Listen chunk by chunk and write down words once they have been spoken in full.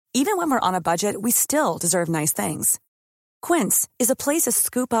Even when we're on a budget, we still deserve nice things. Quince is a place to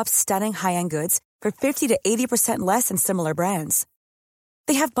scoop up stunning high-end goods for 50 to 80% less than similar brands.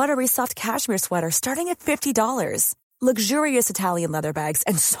 They have buttery soft cashmere sweaters starting at $50, luxurious Italian leather bags,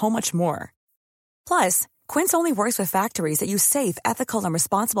 and so much more. Plus, Quince only works with factories that use safe, ethical, and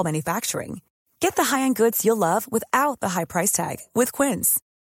responsible manufacturing. Get the high-end goods you'll love without the high price tag with Quince.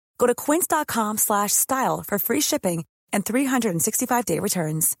 Go to quince.com/style for free shipping and 365-day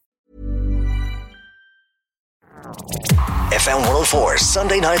returns. FM 104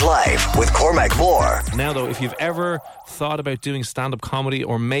 Sunday Night Live with Cormac Moore. Now, though, if you've ever thought about doing stand-up comedy,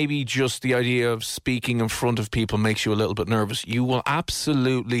 or maybe just the idea of speaking in front of people makes you a little bit nervous, you will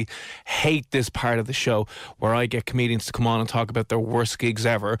absolutely hate this part of the show where I get comedians to come on and talk about their worst gigs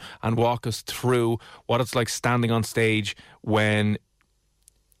ever and walk us through what it's like standing on stage when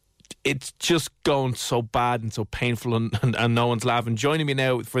it's just going so bad and so painful and no one's laughing. Joining me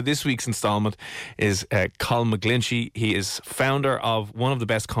now for this week's instalment is Colm McGlinchey. He is founder of one of the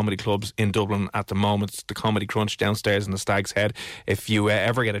best comedy clubs in Dublin at the moment. It's the Comedy Crunch downstairs in the Stag's Head. If you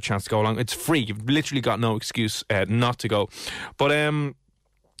ever get a chance to go along, it's free. You've literally got no excuse not to go. But you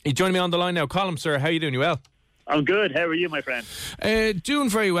joining me on the line now. Colm, sir, how are you doing? You well? I'm good. How are you, my friend? Doing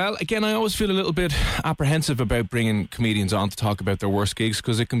very well. Again, I always feel a little bit apprehensive about bringing comedians on to talk about their worst gigs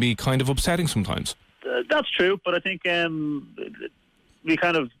because it can be kind of upsetting sometimes. That's true, but I think we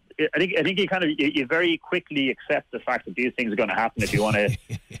kind of. I think you very quickly accept the fact that these things are going to happen if you want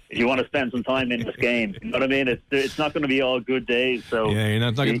to spend some time in this game. You know what I mean? It's not going to be all good days. So yeah, you're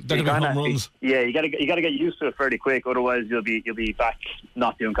not going to be home runs. Yeah, you got to get used to it fairly quick. Otherwise, you'll be back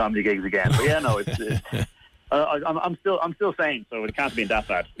not doing comedy gigs again. But yeah, no, it's I'm still sane, so it can't be that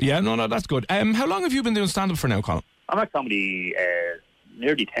bad. Yeah, no, that's good. How long have you been doing stand-up for now, Colm? I'm at comedy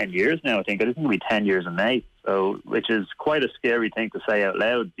nearly 10 years now, I think. I think it'll be 10 years in May, so which is quite a scary thing to say out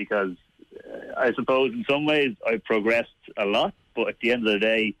loud because I suppose in some ways I've progressed a lot, but at the end of the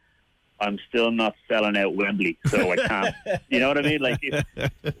day, I'm still not selling out Wembley, so I can't. You know what I mean? Like,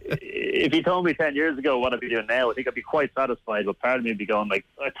 if you told me 10 years ago what I'd be doing now, I think I'd be quite satisfied. But part of me would be going like,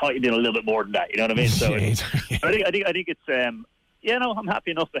 I thought you did a little bit more than that. You know what I mean? So I think it's I'm happy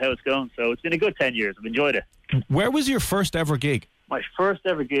enough with how it's going. So it's been a good 10 years. I've enjoyed it. Where was your first ever gig? My first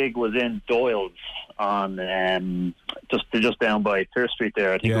ever gig was in Doyle's on just down by Pearse Street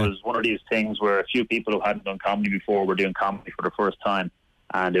there. I think it was one of these things where a few people who hadn't done comedy before were doing comedy for the first time.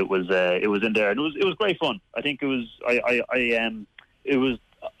 And it was in there, and it was great fun. I think it was I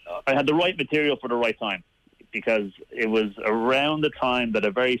had the right material for the right time because it was around the time that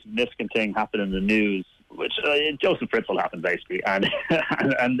a very significant thing happened in the news, which Joseph Fritzl happened basically, and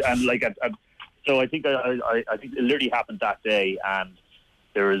so I think it literally happened that day, and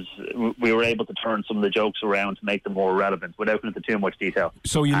we were able to turn some of the jokes around to make them more relevant without going into too much detail.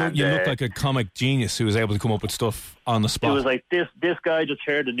 So you look like a comic genius who was able to come up with stuff on the spot. It was like this guy just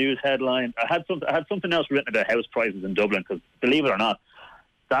heard the news headline. I had something else written about house prices in Dublin because, believe it or not,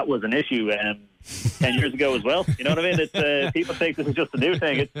 that was an issue 10 years ago as well. You know what I mean? It's people think this is just a new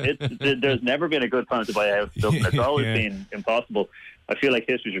thing. There's never been a good time to buy a house in Dublin. It's always been impossible. I feel like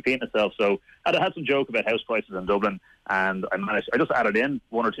history's repeating itself. So I had some joke about house prices in Dublin, and I just added in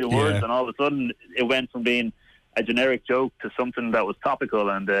one or two words, and all of a sudden it went from being a generic joke to something that was topical,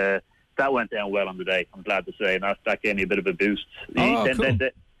 and that went down well on the day, I'm glad to say, and that gave me a bit of a boost.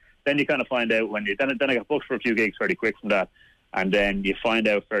 Then you kind of find out then I got booked for a few gigs fairly quick from that, and then you find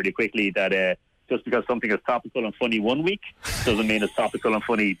out fairly quickly that just because something is topical and funny one week doesn't mean it's topical and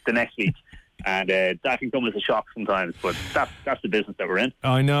funny the next week. And that can come as a shock sometimes, but that's the business that we're in.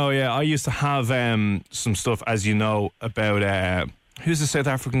 I know, yeah. I used to have some stuff, as you know, about who's the South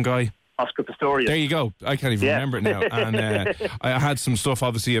African guy? Oscar Pistorius. There you go. I can't even remember it now. And I had some stuff,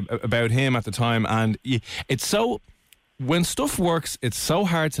 obviously, about him at the time. And it's so, when stuff works, it's so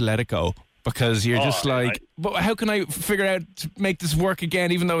hard to let it go. Because you're just like, but how can I figure out to make this work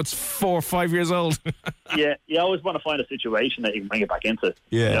again, even though it's 4 or 5 years old? Yeah, you always want to find a situation that you can bring it back into.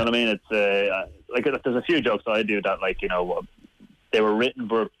 Yeah. You know what I mean? It's like there's a few jokes I do that, like, you know, they were written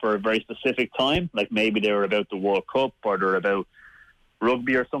for a very specific time. Like maybe they were about the World Cup or they're about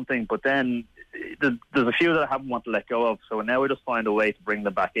rugby or something. But then there's a few that I haven't wanted to let go of. So now we just find a way to bring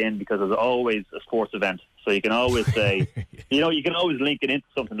them back in because there's always a sports event. So you can always say, you know, you can always link it into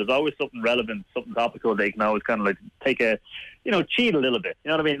something. There's always something relevant, something topical. They can always kind of like take cheat a little bit. You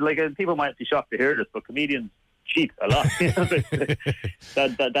know what I mean? Like people might be shocked to hear this, but comedians cheat a lot.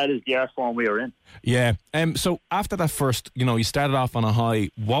 that is the art form we are in. Yeah. So after that first, you started off on a high.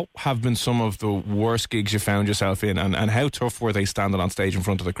 What have been some of the worst gigs you found yourself in, and how tough were they standing on stage in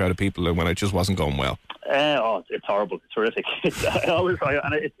front of the crowd of people when it just wasn't going well? It's horrible. It's horrific.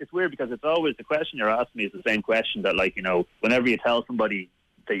 It's weird because it's always the question you're asking me is the same question that, like, you know, whenever you tell somebody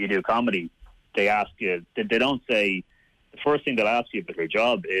that you do comedy, they ask you. They don't say the first thing they'll ask you about your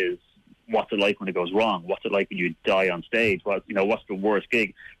job is what's it like when it goes wrong? What's it like when you die on stage? What's the worst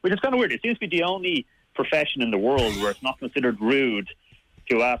gig? Which is kind of weird. It seems to be the only profession in the world where it's not considered rude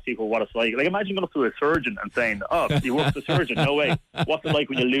to ask people what it's like. Like, imagine going up to a surgeon and saying, "Oh, you work as a surgeon? No way. What's it like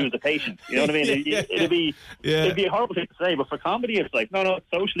when you lose a patient?" You know what I mean? It'd be a horrible thing to say. But for comedy, it's like, no, it's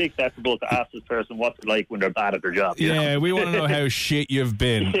socially acceptable to ask this person what's it like when they're bad at their job. Yeah, we want to know how shit you've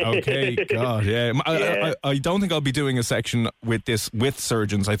been. Okay, God, yeah. I don't think I'll be doing a section with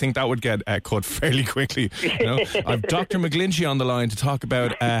surgeons. I think that would get cut fairly quickly. You know? I've Dr. McGlinchey on the line to talk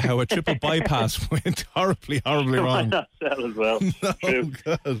about how a triple bypass went horribly wrong. That as well. No,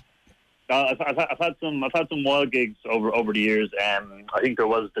 God. I've had some wild gigs over the years. I think there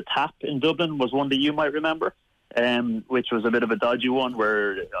was the Tap in Dublin was one that you might remember, which was a bit of a dodgy one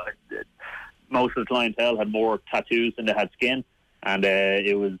where most of the clientele had more tattoos than they had skin, and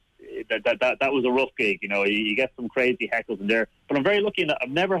it was that was a rough gig. You know, you get some crazy heckles in there, but I'm very lucky that I've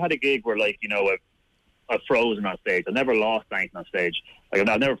never had a gig where, like, you know, I've frozen on stage. I've never lost anything on stage. Like,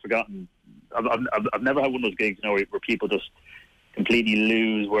 I've never forgotten. I've never had one of those gigs, you know, where people just completely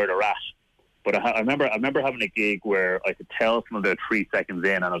lose where they're at. But I remember having a gig where I could tell from about 3 seconds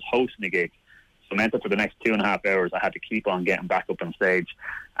in, and I was hosting a gig. So it meant that for the next 2.5 hours, I had to keep on getting back up on stage.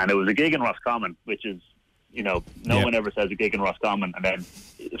 And it was a gig in Roscommon, which is, you know, no one ever says a gig in Roscommon and then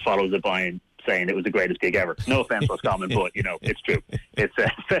follows it by saying it was the greatest gig ever. No offence, Roscommon, but, you know, it's true. It's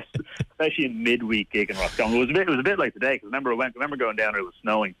especially a midweek gig in Roscommon. It was a bit like today, because I remember going down there, it was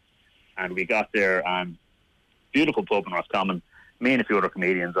snowing, and we got there, and beautiful pub in Roscommon, me and a few other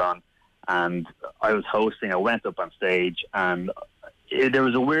comedians on, and I was hosting. I went up on stage, and there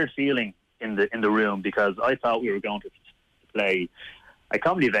was a weird feeling in the room, because I thought we were going to play a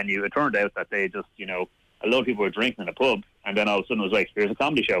comedy venue. It turned out that they just, you know, a lot of people were drinking in a pub, and then all of a sudden it was like, here's a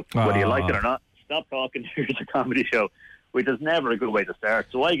comedy show. Whether you like it or not, stop talking, here's a comedy show, which is never a good way to start.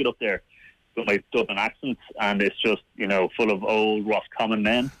 So I get up there with my Dublin accent, and it's just, you know, full of old Roscommon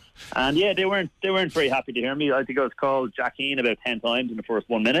men. And yeah, they weren't very happy to hear me. I think I was called Jackie about 10 times in the first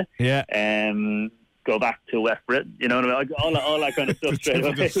 1 minute. Yeah. Go back to West Britain, you know what I mean? All that kind of stuff straight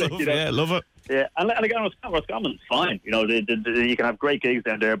away. Stuff, you know? Yeah, love it. Yeah, and again, Roscommon's fine. You know, you can have great gigs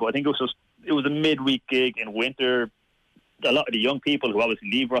down there, but I think it was a midweek gig in winter. A lot of the young people who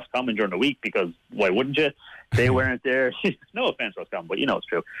obviously leave Roscommon during the week, because why wouldn't you? They weren't there. No offence, Roscommon, but you know it's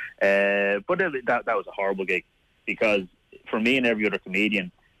true. But that was a horrible gig, because for me and every other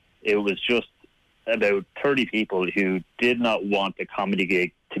comedian, it was just about 30 people who did not want the comedy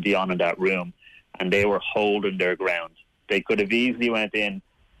gig to be on in that room, and they were holding their ground. They could have easily went in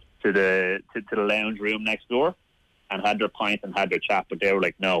to the lounge room next door and had their pint and had their chat, but they were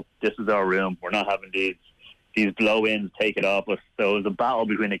like, no, this is our room. We're not having these blow-ins, take it off us. So it was a battle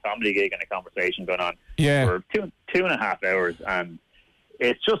between a comedy gig and a conversation going on for 2.5 hours, and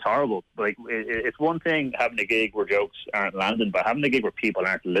it's just horrible. Like, it's one thing having a gig where jokes aren't landing, but having a gig where people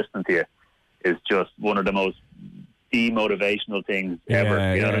aren't listening to you is just one of the most demotivational things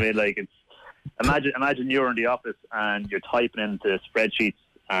ever. You know what I mean? Like, it's imagine you're in the office and you're typing into spreadsheets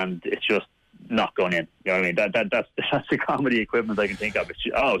and it's just not going in. You know what I mean? That's the comedy equivalent I can think of. It's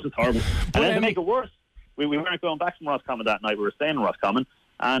just horrible. And then to make it worse, we weren't going back from Roscommon that night. We were staying in Roscommon,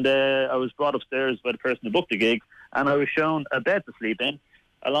 and I was brought upstairs by the person who booked the gig, and I was shown a bed to sleep in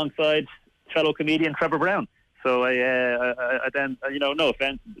alongside fellow comedian Trevor Brown. So I then, you know, no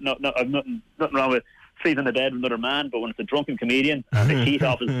offence, I've nothing wrong with sleeping in the bed with another man, but when it's a drunken comedian and the heat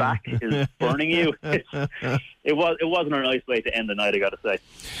off his back is burning you, it wasn't a nice way to end the night, I got to say.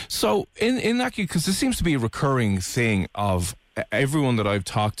 So in that, because there seems to be a recurring thing of everyone that I've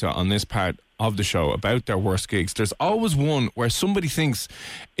talked to on this part of the show about their worst gigs, there's always one where somebody thinks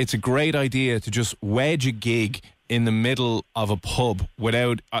it's a great idea to just wedge a gig in the middle of a pub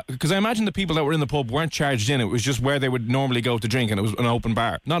without, because I imagine the people that were in the pub weren't charged in. It was just where they would normally go to drink, and it was an open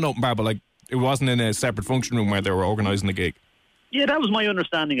bar. Not an open bar, but like it wasn't in a separate function room where they were organising the gig. Yeah, that was my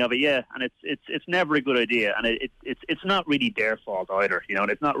understanding of it. Yeah, and it's never a good idea, and it's not really their fault either. You know,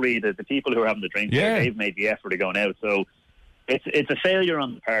 and it's not really the people who are having the drink. Yeah. They've made the effort of going out, so it's a failure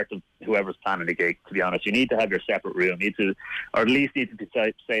on the part of whoever's planning the gig. To be honest, you need to have your separate room. You need to, or at least need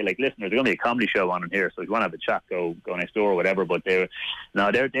to say like, listen, there's going to be a comedy show on in here, so if you want to have a chat, go next door or whatever. But they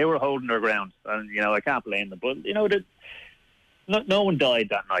were holding their ground, and you know, I can't blame them. But you know, no one died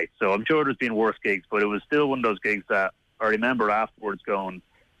that night, so I'm sure there's been worse gigs, but it was still one of those gigs that I remember afterwards going,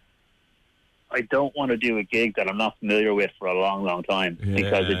 I don't want to do a gig that I'm not familiar with for a long, long time,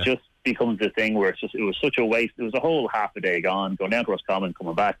 because becomes this thing where it was such a waste. It was a whole half a day gone, going down to Roscommon,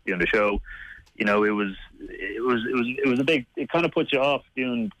 coming back, doing the show. You know, it was a big. It kind of puts you off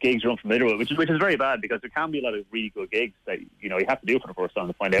doing gigs you're unfamiliar with, which is very bad, because there can be a lot of really good gigs that you have to do for the first time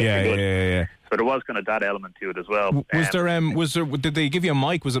to find out if you're good. Yeah. So there was kind of that element to it as well. Was there? Did they give you a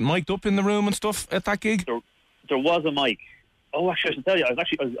mic? Was it mic'd up in the room and stuff at that gig? There was a mic. Oh, actually, I should tell you, I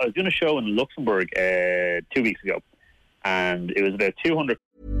was doing a show in Luxembourg 2 weeks ago, and it was about 200.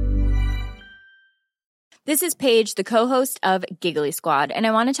 This is Paige, the co-host of Giggly Squad, and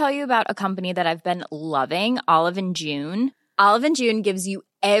I want to tell you about a company that I've been loving, Olive & June. Olive & June gives you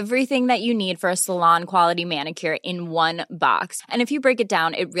everything that you need for a salon-quality manicure in one box. And if you break it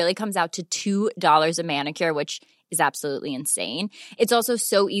down, it really comes out to $2 a manicure, which is absolutely insane. It's also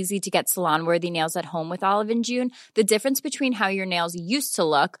so easy to get salon-worthy nails at home with Olive & June. The difference between how your nails used to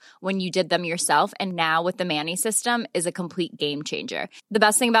look when you did them yourself and now with the Mani system is a complete game changer. The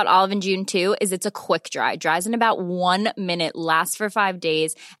best thing about Olive & June, too, is it's a quick dry. Dries in about 1 minute, lasts for 5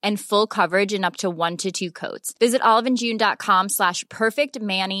 days, and full coverage in up to 1 to 2 coats. Visit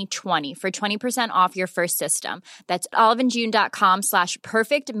oliveandjune.com/perfectmani20 for 20% off your first system. That's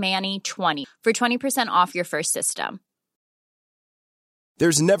oliveandjune.com/perfectmani20 for 20% off your first system.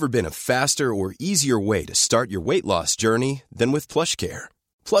 There's never been a faster or easier way to start your weight loss journey than with PlushCare.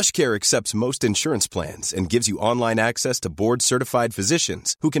 PlushCare accepts most insurance plans and gives you online access to board-certified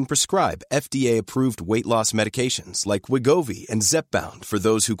physicians who can prescribe FDA-approved weight loss medications like Wegovy and Zepbound for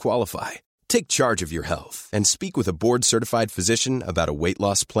those who qualify. Take charge of your health and speak with a board-certified physician about a weight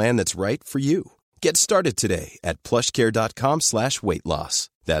loss plan that's right for you. Get started today at plushcare.com/weight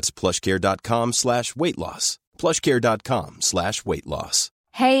loss. That's plushcare.com/weight loss. plushcare.com/weight loss.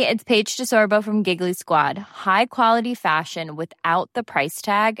 Hey, it's Paige DeSorbo from Giggly Squad. High quality fashion without the price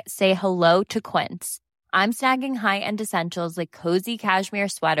tag. Say hello to Quince. I'm snagging high-end essentials like cozy cashmere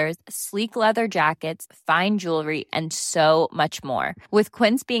sweaters, sleek leather jackets, fine jewelry, and so much more. With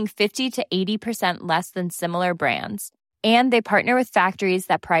Quince being 50 to 80% less than similar brands. And they partner with factories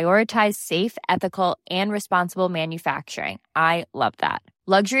that prioritize safe, ethical, and responsible manufacturing. I love that.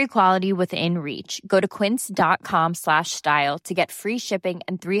 Luxury quality within reach. Go to quince.com/style to get free shipping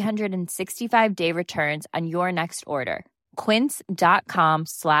and 365-day returns on your next order.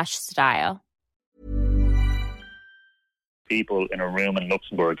 Quince.com/style. People in a room in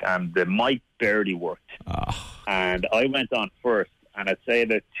Luxembourg, and the mic barely worked. And I went on first, and I'd say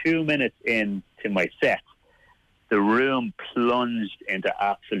about 2 minutes into my set, the room plunged into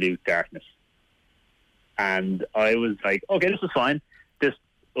absolute darkness. And I was like, okay, this is fine. This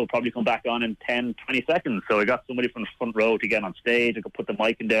will probably come back on in 10, 20 seconds. So I got somebody from the front row to get on stage. I could put the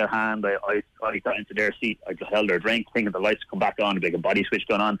mic in their hand. I got into their seat. I just held their drink, thinking the lights would come back on, a big body switch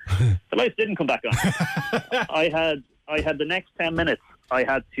going on. The lights didn't come back on. I had the next 10 minutes. I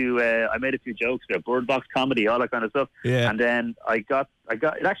had to, I made a few jokes about Bird Box comedy, all that kind of stuff. Yeah. And then I got,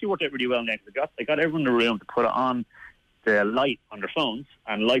 it actually worked out really well now, because I got everyone in the room to put on the light on their phones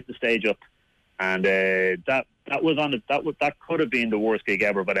and light the stage up. And that was on it. That could have been the worst gig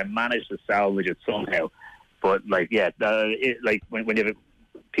ever, but I managed to salvage it somehow. But when you have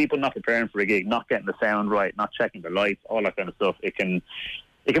people not preparing for a gig, not getting the sound right, not checking the lights, all that kind of stuff, it can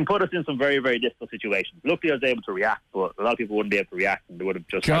put us in some very, very difficult situations. Luckily, I was able to react, but a lot of people wouldn't be able to react, and they would have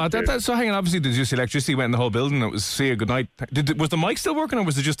just... God, so hang on, obviously there's just electricity went in the whole building. It was say a good night. Was the mic still working, or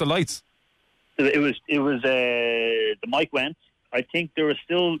was it just the lights? It was the mic went. I think there was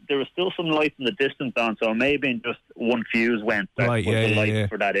still some lights in the distance on, so maybe just one fuse went. That was the lights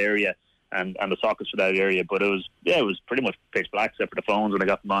for that area and the sockets for that area. But it was pretty much pitch black except for the phones when I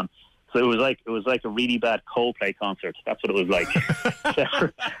got them on. So it was like a really bad Coldplay concert. That's what it was like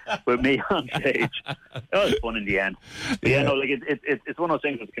with me on stage. It was fun in the end. But it's one of those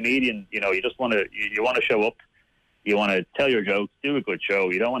things as a comedian. You just want to show up. You want to tell your jokes, do a good show.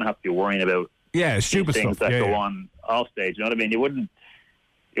 You don't want to have to be worrying about stupid things stuff that go on off stage. You know what I mean? You wouldn't.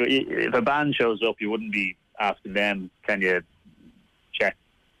 If a band shows up, you wouldn't be asking them, "Can you check?"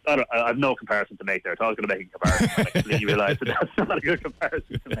 I have no comparison to make there. I was going to make a comparison. I completely realised that that's not a good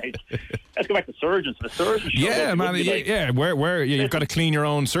comparison to make. Let's go back to surgeons. The surgeons. Yeah, man. Where you've got to clean your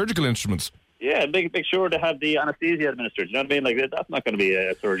own surgical instruments. Yeah, make sure to have the anaesthesia administered. You know what I mean? Like that's not going to be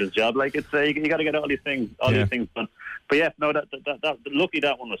a surgeon's job. Like it's you got to get all these things done. But yeah, no, that luckily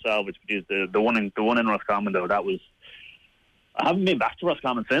that one was salvaged. Because the one in Roscommon though, that was. I haven't been back to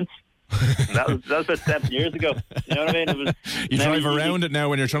Roscommon since. that was about 7 years ago. You know what I mean? It was. You drive around it now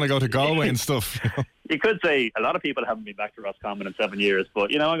when you're trying to go to Galway and stuff. You could say a lot of people haven't been back to Roscommon in 7 years,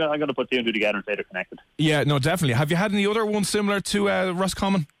 but I'm going to put two and two together and say they're connected. Yeah, no, definitely. Have you had any other ones similar to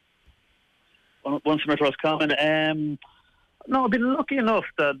Roscommon? One similar to Roscommon. No, I've been lucky enough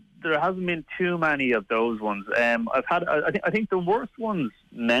that there hasn't been too many of those ones. I think the worst ones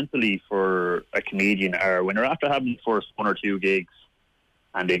mentally for a comedian are when you're after having the first one or two gigs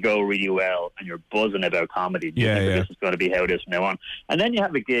and they go really well and you're buzzing about comedy. This is going to be how it is from now on. And then you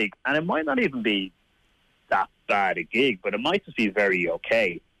have a gig, and it might not even be that bad a gig, but it might just be very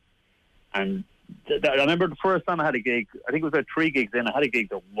okay. And I remember the first time I had a gig, I think it was about 3 gigs in, I had a gig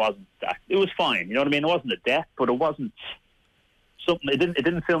that wasn't that, it was fine, you know what I mean? It wasn't a death, but it wasn't something, it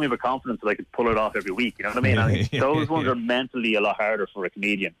didn't fill me with confidence that I could pull it off every week, you know what I mean? I think those ones are mentally a lot harder for a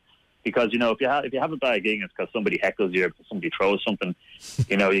comedian. Because, you know, if you have a bad gig and it's because somebody heckles you or somebody throws something,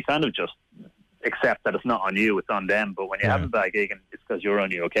 you know, you kind of just accept that it's not on you, it's on them. But when you have a bad gig and it's because you're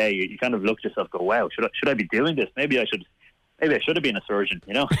only okay, you kind of look at yourself and go, wow, should I be doing this? Maybe I should have been a surgeon,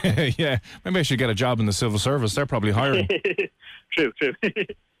 you know? Yeah, maybe I should get a job in the civil service. They're probably hiring. True. But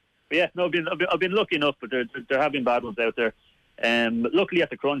yeah, no, I've been lucky enough, but there have been bad ones out there. Luckily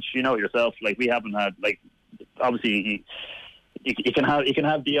at the Crunch, you know yourself, like we haven't had, like, obviously you can have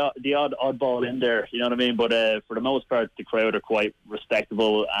the odd oddball in there, you know what I mean? But for the most part, the crowd are quite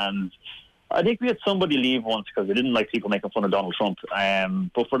respectable, and I think we had somebody leave once because they didn't like people making fun of Donald Trump.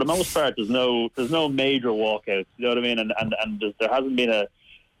 But for the most part, there's no major walkouts, you know what I mean? And there hasn't been I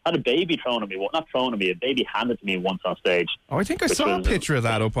had a baby thrown at me, well, not thrown at me, a baby handed to me once on stage. Oh, I think I saw a picture of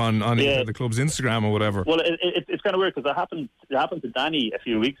that up on the club's Instagram or whatever. Well, it's kind of weird because it happened to Danny a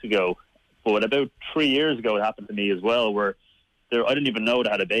few weeks ago, but about 3 years ago it happened to me as well, where I didn't even know they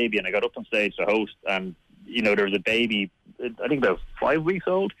had a baby, and I got up on stage to host, and you know there was a baby, I think about 5 weeks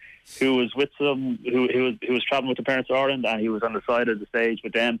old, who was with who was traveling with the parents to Ireland, and he was on the side of the stage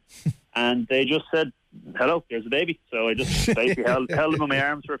with them, and they just said, "Hello, there's a baby." So I just basically held him in my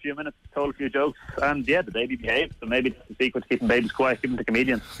arms for a few minutes, told a few jokes, and the baby behaved. So maybe that's the secret to keeping babies quiet, keeping the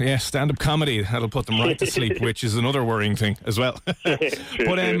comedians. Yeah, stand-up comedy, that'll put them right to sleep, which is another worrying thing as well. But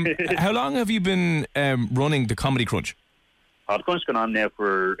how long have you been running the Comedy Crunch? The Crunch's gone on now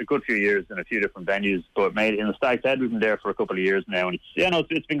for a good few years in a few different venues, but in the Stag's Head we've been there for a couple of years now, and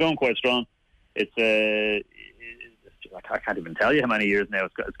it's been going quite strong. I can't even tell you how many years now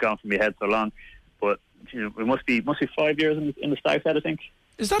it's gone from my head so long, but you know, it must be 5 years in the Stag's Head, I think.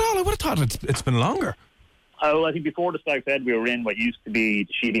 Is that all? I would have thought it's been longer. Oh, I think before the Stag's Head we were in what used to be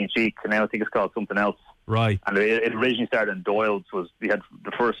the Sheedy and Cheek, and now I think it's called something else. Right. And it originally started in Doyle's. We had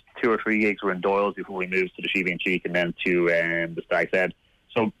the first 2 or 3 gigs were in Doyle's before we moved to the Sheedy and Cheek and then to the Stag's Head.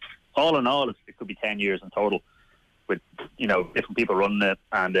 So all in all, it could be 10 years in total, with you know different people running it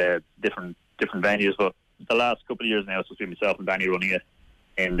and different venues. But the last couple of years now, it's just been myself and Danny running it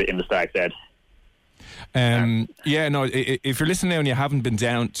in the Stag's Head. If you're listening now and you haven't been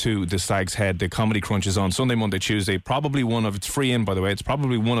down to the Stag's Head, the Comedy Crunch is on Sunday, Monday, Tuesday. It's free in, by the way. It's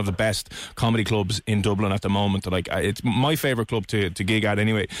probably one of the best comedy clubs in Dublin at the moment. It's my favourite club to gig at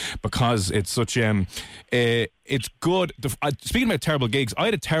anyway, because it's such it's good. Speaking about terrible gigs, I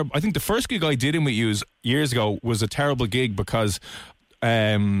think the first gig I did in with you years ago was a terrible gig because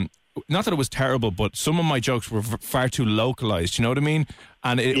not that it was terrible, but some of my jokes were far too localised, you know what I mean?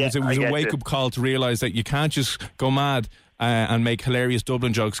 And it was a wake-up call to realise that you can't just go mad and make hilarious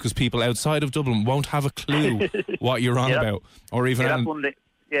Dublin jokes because people outside of Dublin won't have a clue what you're on about. Or even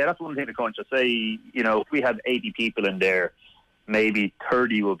that's one thing to crunch. I say, you know, if we had 80 people in there, maybe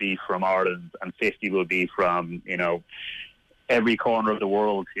 30 will be from Ireland and 50 will be from, you know, every corner of the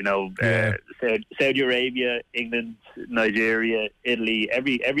world, you know, Saudi Arabia, England, Nigeria, Italy,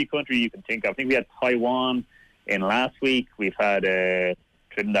 every country you can think of. I think we had Taiwan in last week. We've had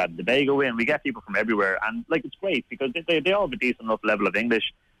Trinidad and Tobago in. We get people from everywhere, and it's great because they all have a decent enough level of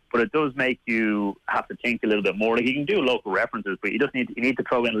English, but it does make you have to think a little bit more. You can do local references, but you need to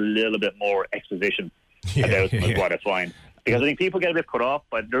throw in a little bit more exposition about them, is what I find. Because I think people get a bit put off,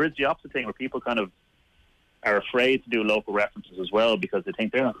 but there is the opposite thing where people kind of are afraid to do local references as well because they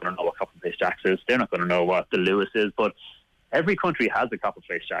think they're not going to know what Copper Face Jacks is. They're not going to know what the Lewis is. But every country has a Copper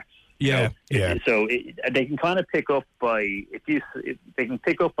Face Jacks. So they can kind of pick up by they can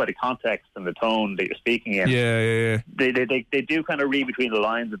pick up by the context and the tone that you're speaking in. They do kind of read between the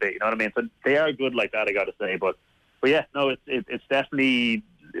lines a bit. You know what I mean? So they are good like that, I got to say. But yeah, no, it's definitely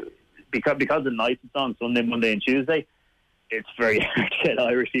because the nights it's on Sunday, Monday, and Tuesday. It's very hard to get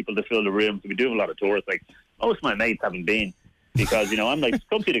Irish people to fill the rooms. We do have a lot of tours. Most of my mates haven't been because, you know, I'm like,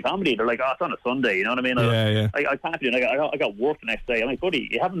 come see the comedy. They're like, oh, it's on a Sunday. You know what I mean? I can't do it. I got work the next day. I'm like, buddy,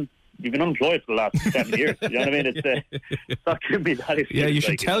 you've been unemployed for the last 7 years. You know what I mean? It's not going to be that easy. Yeah, you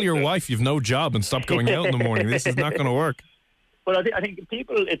should tell your wife you've no job and stop going out in the morning. This is not going to work. But I think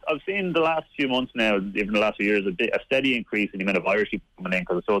people, I've seen the last few months now, even the last few years, a steady increase in the amount of Irish people coming in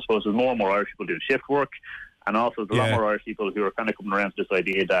because I suppose there's more and more Irish people doing shift work. And also, there's a lot more Irish people who are kind of coming around to this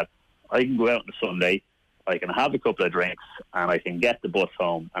idea that I can go out on a Sunday, I can have a couple of drinks, and I can get the bus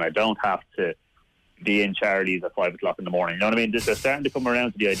home, and I don't have to be in charities at 5 o'clock in the morning. You know what I mean? They're starting to come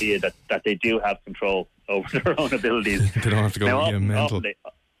around to the idea that they do have control over their own abilities. They don't have to go now, mental.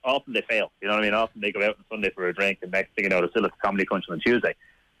 Often they fail. You know what I mean? Often they go out on Sunday for a drink, and next thing you know, they're still at the Comedy Crunch on Tuesday.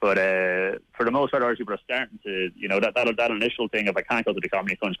 But for the most part, Irish people are starting to, that initial thing of I can't go to the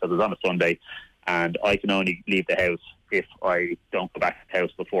Comedy Crunch because it's on a Sunday, and I can only leave the house if I don't go back to the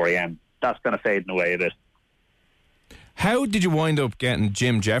house before 4 a.m. That's kind of fading away a bit. How did you wind up getting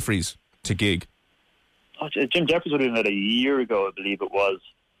Jim Jeffries to gig? Oh, Jim Jeffries would have been about a year ago, I believe it was.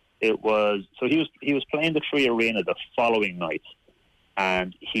 So he was playing the Three Arena the following night,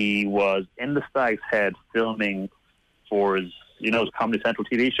 and he was in the Stag's Head filming for his Comedy Central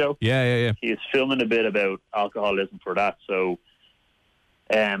TV show. Yeah. He is filming a bit about alcoholism for that. So,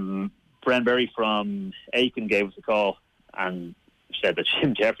 Bren Berry from Aiken gave us a call and said that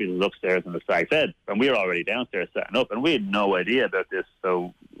Jim Jeffries was upstairs in the Stag's Head, and we were already downstairs setting up, and we had no idea about this.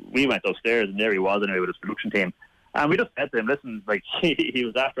 So we went upstairs, and there he was anyway with his production team. And we just said to him, listen, like, he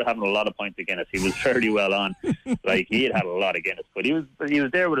was after having a lot of pints of Guinness. He was fairly well on. Like, he had a lot of Guinness, but he was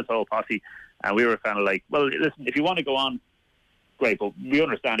there with his whole posse, and we were kind of like, well, listen, if you want to go on, great, but we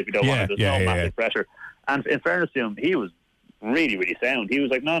understand if you don't want to. There's no massive pressure. And in fairness to him, he was really, really sound. He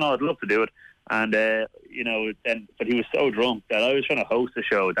was like, no, I'd love to do it. And, but he was so drunk that I was trying to host the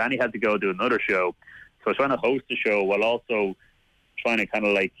show. Danny had to go do another show. So I was trying to host the show while also trying to kind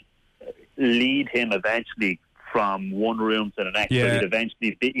of like lead him eventually from one room to the next. Yeah. So he'd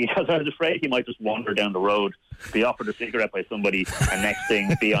eventually because I was afraid he might just wander down the road, be offered a cigarette by somebody, and next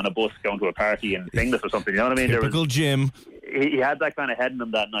thing be on a bus going to a party and sing this or something. You know what I mean? Typical Jim. He had that kind of head in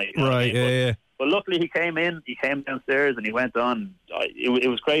him that night. You know right, what I mean? yeah. But luckily he came downstairs and he went on. It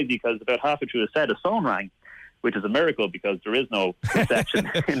was crazy because about halfway through the set, his phone rang, which is a miracle because there is no reception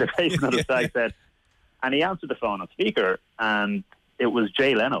in the basement of the Stag set. And he answered the phone on speaker, and it was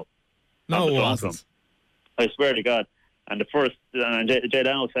Jay Leno. No, it wasn't. I swear to God. And Jay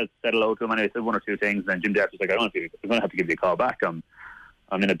Leno said hello to him, and he said one or two things, and then Jim Jeffries was like, I'm going to have to give you a call back. I'm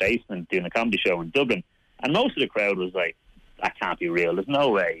in a basement doing a comedy show in Dublin. And most of the crowd was like, that can't be real. There's no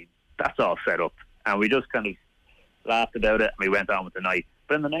way. That's all set up. And we just kind of laughed about it, and we went on with the night.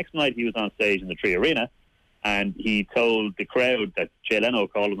 But then the next night, he was on stage in the Three Arena, and he told the crowd that Jay Leno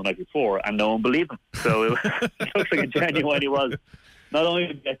called him the night before, and no one believed him. So it looks like a genuine he was. Not only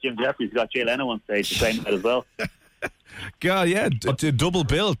did he get Jim Jeffries, he got Jay Leno on stage the same night as well. God, yeah, double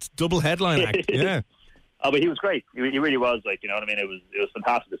built, double headline act, yeah. Oh, but he was great. He really was, like, you know what I mean? It was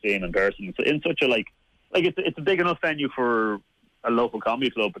fantastic to see him in person. So in such a, like it's a big enough venue for a local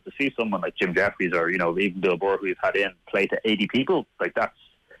comedy club, but to see someone like Jim Jeffries or, even Bill Burr, who we've had in, play to 80 people, like that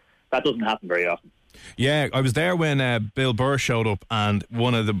doesn't happen very often. Yeah, I was there when Bill Burr showed up, and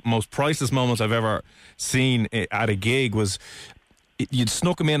one of the most priceless moments I've ever seen at a gig was you'd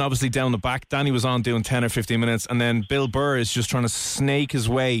snuck him in, obviously, down the back. Danny was on doing 10 or 15 minutes, and then Bill Burr is just trying to snake his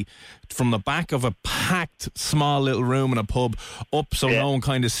way from the back of a packed small little room in a pub up so no one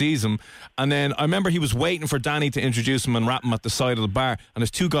kind of sees him. And then I remember he was waiting for Danny to introduce him and wrap him at the side of the bar, and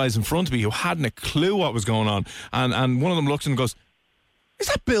there's two guys in front of me who hadn't a clue what was going on. And one of them looks and goes, is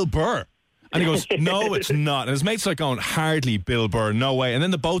that Bill Burr? And he goes, no, it's not. And his mate's like going, hardly Bill Burr, no way. And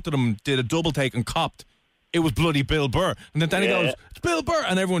then the both of them did a double take and copped. It was bloody Bill Burr. And then Danny goes, it's Bill Burr.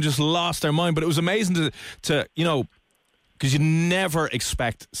 And everyone just lost their mind. But it was amazing to because you never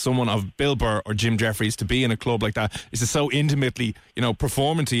expect someone of Bill Burr or Jim Jeffries to be in a club like that. It's just so intimately,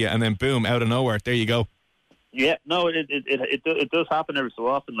 performing to you, and then boom, out of nowhere, there you go. Yeah, no, it does happen every so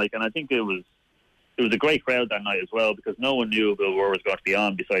often. Like, and I think it was a great crowd that night as well, because no one knew Bill Burr was going to be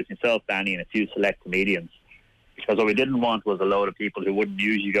on besides himself, Danny, and a few select comedians. Because what we didn't want was a load of people who wouldn't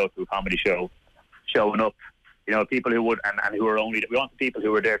usually go to a comedy show showing up. People who would and who are only, we want the people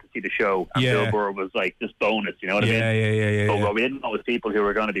who were there to see the show, and Bill Burr was like this bonus, you know what I mean? Yeah. But what we didn't know was people who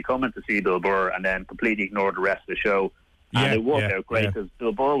were going to be coming to see Bill Burr and then completely ignore the rest of the show. And it worked out great because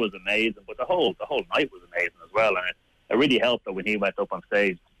Bill Burr was amazing, but the whole night was amazing as well. And it really helped that when he went up on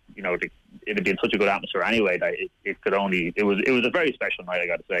stage, it had been such a good atmosphere anyway that it was a very special night, I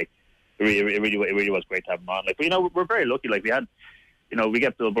got to say. It really was great to have him on. Like, but, we're very lucky. Like, we had. We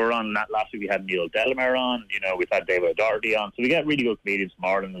get Bill Burr on. Last week we had Neil Delamere on. We've had David Doherty on. So we get really good comedians from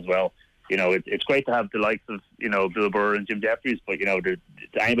Ireland as well. It's great to have the likes of, Bill Burr and Jim Jeffries. But, to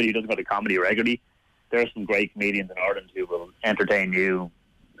anybody who doesn't go to comedy regularly, there are some great comedians in Ireland who will entertain you,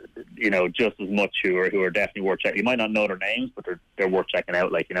 just as much, who are definitely worth checking. You might not know their names, but they're worth checking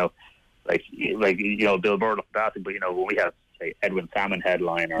out. Like Bill Burr looked fantastic. But, when we have, say, Edwin Salmon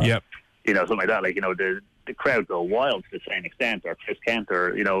headline or, something like that, the crowd go wild to the same extent, or Chris Kent,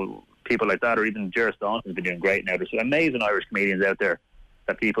 or, you know, people like that, or even Jerry Staunton's been doing great now. There's some amazing Irish comedians out there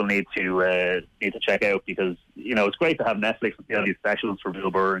that people need to check out, because, you know, it's great to have Netflix with, you know, these specials for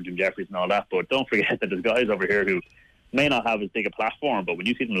Bill Burr and Jim Jeffries and all that, but don't forget that there's guys over here who may not have as big a platform, but when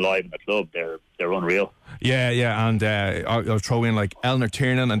you see them live in the club, they're unreal. Yeah, and I'll throw in like Eleanor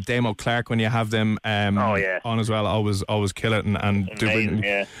Tiernan and Damo Clark when you have them on as well. Always kill it and do brilliantly.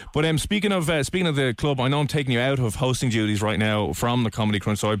 Yeah. But speaking of the club, I know I'm taking you out of hosting duties right now from the Comedy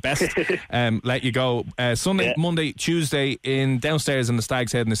Crunch, so I best let you go. Sunday, Monday, Tuesday in downstairs in the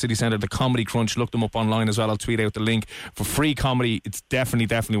Stag's Head in the city centre, the Comedy Crunch. Look them up online as well. I'll tweet out the link for free comedy. It's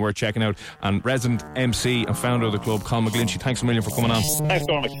definitely worth checking out. And resident MC and founder of the club, Colm McGlinchey, thanks a million for coming on. Thanks,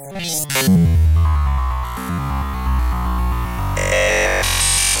 Cormac.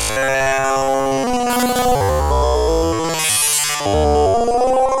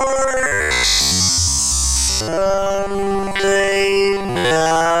 Sunday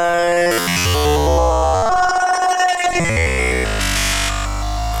night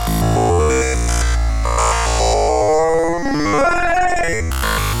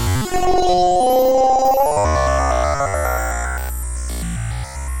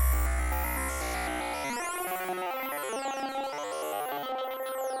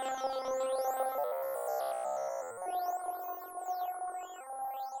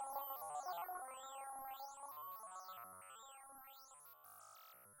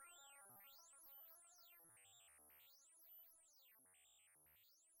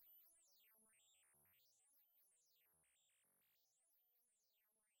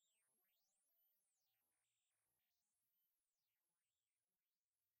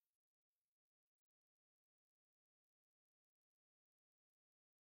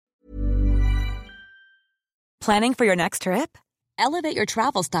Planning for your next trip? Elevate your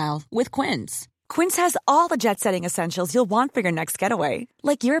travel style with Quince. Quince has all the jet-setting essentials you'll want for your next getaway,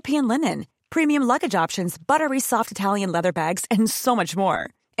 like European linen, premium luggage options, buttery soft Italian leather bags, and so much more.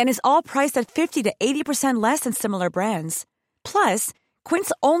 And is all priced at 50 to 80% less than similar brands. Plus,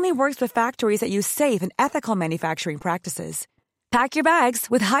 Quince only works with factories that use safe and ethical manufacturing practices. Pack your bags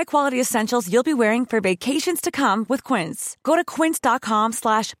with high-quality essentials you'll be wearing for vacations to come with Quince. Go to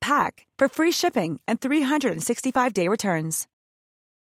quince.com/pack for free shipping and 365-day returns.